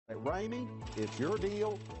At Ramey, it's your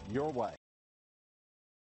deal, your way.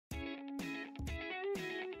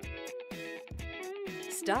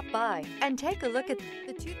 Stop by and take a look at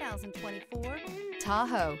the 2024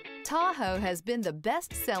 Tahoe. Tahoe has been the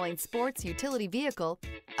best-selling sports utility vehicle,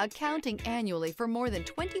 accounting annually for more than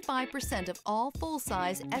 25% of all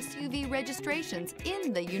full-size SUV registrations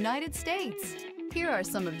in the United States. Here are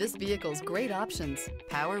some of this vehicle's great options: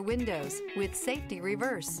 power windows with safety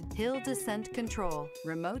reverse, hill descent control,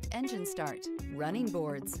 remote engine start, running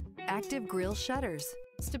boards, active grille shutters,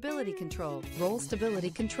 stability control, roll stability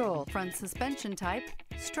control, front suspension type,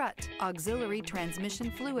 strut, auxiliary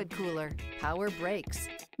transmission fluid cooler, power brakes.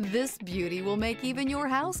 This beauty will make even your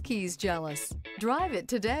house keys jealous. Drive it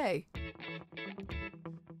today.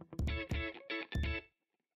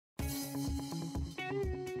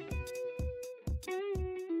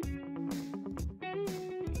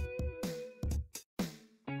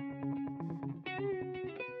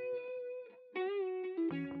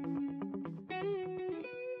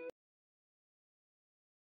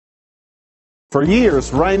 For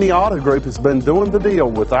years, Ramey Auto Group has been doing the deal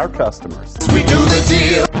with our customers. We do the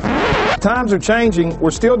deal. Times are changing.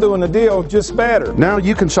 We're still doing the deal, just better. Now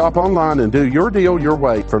you can shop online and do your deal your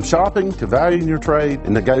way, from shopping to valuing your trade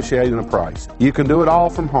and negotiating a price. You can do it all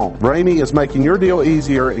from home. Ramey is making your deal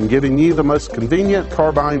easier and giving you the most convenient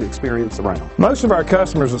car buying experience around. Most of our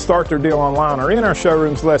customers that start their deal online are in our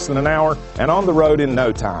showrooms less than an hour and on the road in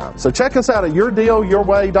no time. So check us out at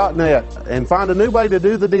yourdealyourway.net and find a new way to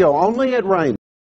do the deal only at Ramey.